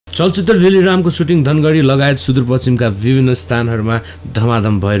चलचित्र दिल्लीरामको सुटिङ धनगढी लगायत सुदूरपश्चिमका विभिन्न स्थानहरूमा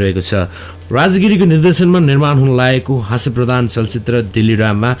धमाधम भइरहेको छ। राजगिरीको निर्देशनमा निर्माण हुन लागेको हास्यप्रधान चलचित्र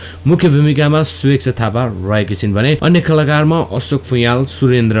दिल्लीराममा मुख्य भूमिकामा सुवेक्षा थापा रहेकी छिन् भने अन्य कलाकारमा अशोक फुयाल,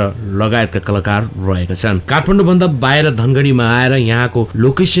 सुरेन्द्र लगायतका कलाकार रहेका छन्। काठमाडौँभन्दा बाहिर धनगढीमा आएर यहाँको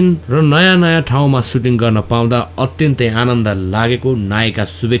लोकेसन र नयाँ ठाउँमा सुटिङ गर्न पाउँदा अत्यन्तै आनन्द लागेको नायिका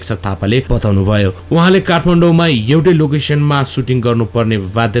सुवेक्षा थापाले बताउनुभयो। उहाँले काठमाडौँमा एउटै लोकेसनमा सुटिङ गर्नुपर्ने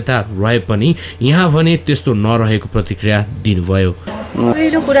बाध्यता रहे पनि यहाँ भने त्यस्तो नरहेको प्रतिक्रिया दिनुभयो।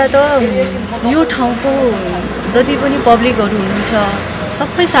 पहिलो कुरा त यो ठाउँको जति पनि पब्लिकहरू हुनुहुन्छ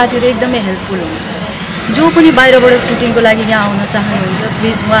सबै साथीहरू एकदमै हेल्पफुल हुनुहुन्छ। जो पनि बाहिरबाट सुटिङको लागि यहाँ आउन चाहनुहुन्छ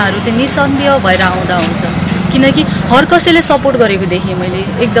प्लिज उहाँहरू चाहिँ निसन्देह भएर आउँदा हुन्छ, किनकि हर कसैले सपोर्ट गरेको देखेँ मैले।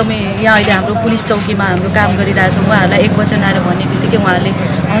 एकदमै यहाँ अहिले हाम्रो पुलिस चौकीमा हाम्रो काम गरिरहेछ, उहाँहरूलाई एक वचन आएर भन्ने बित्तिकै उहाँहरूले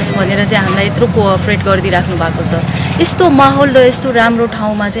हस् भनेर चाहिँ हामीलाई यत्रो कोअपरेट गरिदिइराख्नु भएको छ। यस्तो माहौल र यस्तो राम्रो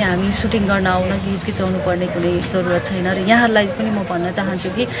ठाउँमा चाहिँ हामी सुटिङ गर्न आउन हिचकिचाउनु पर्ने कुनै जरुरत छैन। र यहाँहरूलाई पनि म भन्न चाहन्छु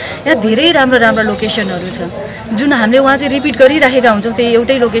कि यहाँ धेरै राम्रो लोकेसनहरू छ जुन हामीले उहाँ चाहिँ रिपिट गरिराखेका हुन्छौँ त्यही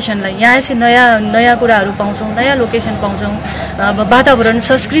एउटै लोकेसनलाई। यहाँ चाहिँ नयाँ कुराहरू पाउँछौँ, नयाँ लोकेसन पाउँछौँ, अब वातावरण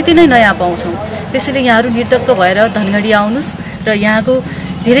संस्कृति नै नयाँ पाउँछौँ। त्यसैले यहाँहरू निर्धक्क भएर धनगढी आउनुहोस् र यहाँको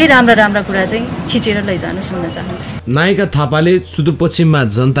धेरै राम्रा कुरा चाहिँ खिचेर लैजानुहोस् भन्न चाहन्छु। नायिका थापाले सुदूरपश्चिममा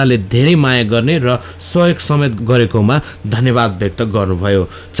जनताले धेरै माया गर्ने र सहयोग समेत गरेकोमा धन्यवाद व्यक्त गर्नुभयो।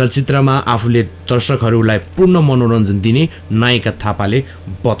 चलचित्रमा आफूले दर्शकहरूलाई पूर्ण मनोरञ्जन दिने नायिका थापाले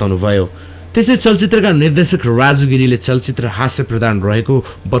बताउनुभयो। त्यसै चलचित्रका निर्देशक राजु गिरीले चलचित्र हास्य प्रधान रहेको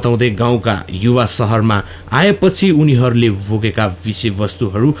बताउँदै गाउँका युवा शहरमा आएपछि उनीहरूले भोगेका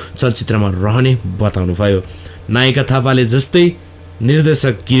विषयवस्तुहरू चलचित्रमा रहने बताउनुभयो। नायिका थापाले जस्तै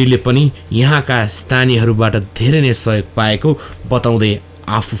निर्देशक गिरीले पनि यहाँका स्थानीयहरूबाट धेरै नै सहयोग पाएको बताउँदै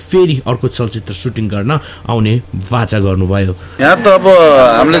आफू फेरि अर्को चलचित्र सुटिङ गर्न आउने वाचा गर्नुभयो। यहाँ त अब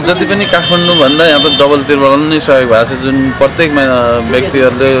हामीले जति पनि काठमाडौँ भन्दा यहाँ त डबल तिरबल नै सहयोग भएको छ, जुन प्रत्येक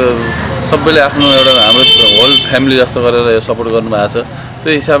व्यक्तिहरूले सबैले आफ्नो एउटा हाम्रो होल फ्यामिली जस्तो गरेर सपोर्ट गर्नुभएको छ।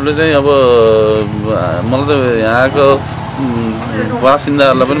 त्यो हिसाबले चाहिँ अब मलाई त यहाँको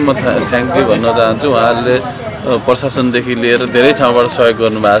बासिन्दाहरूलाई पनि म थ्याङ्क यू भन्न चाहन्छु। उहाँहरूले प्रशासनदेखि लिएर धेरै ठाउँबाट सहयोग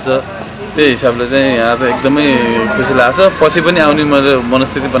गर्नुभएको छ। त्यही हिसाबले चाहिँ यहाँ त एकदमै खुसी लाग्छ। पछि पनि आउने मैले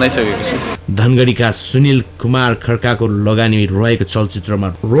मनस्थिति बनाइसकेको छु। धनगढीका सुनिल कुमार खड्काको लगानी रहेको चलचित्रमा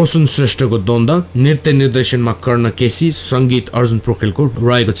रोशन श्रेष्ठको द्वन्द्व, नृत्य निर्देशनमा कर्ण केसी, सङ्गीत अर्जुन पोखरेलको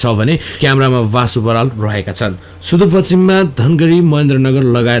रहेको छ भने क्यामेरामा वासु बराल रहेका छन्। सुदूरपश्चिममा धनगढी, महेन्द्रनगर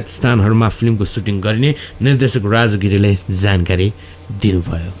लगायत स्थानहरूमा फिल्मको सुटिङ गरिने निर्देशक राजु गिरीले जानकारी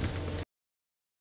दिनुभयो।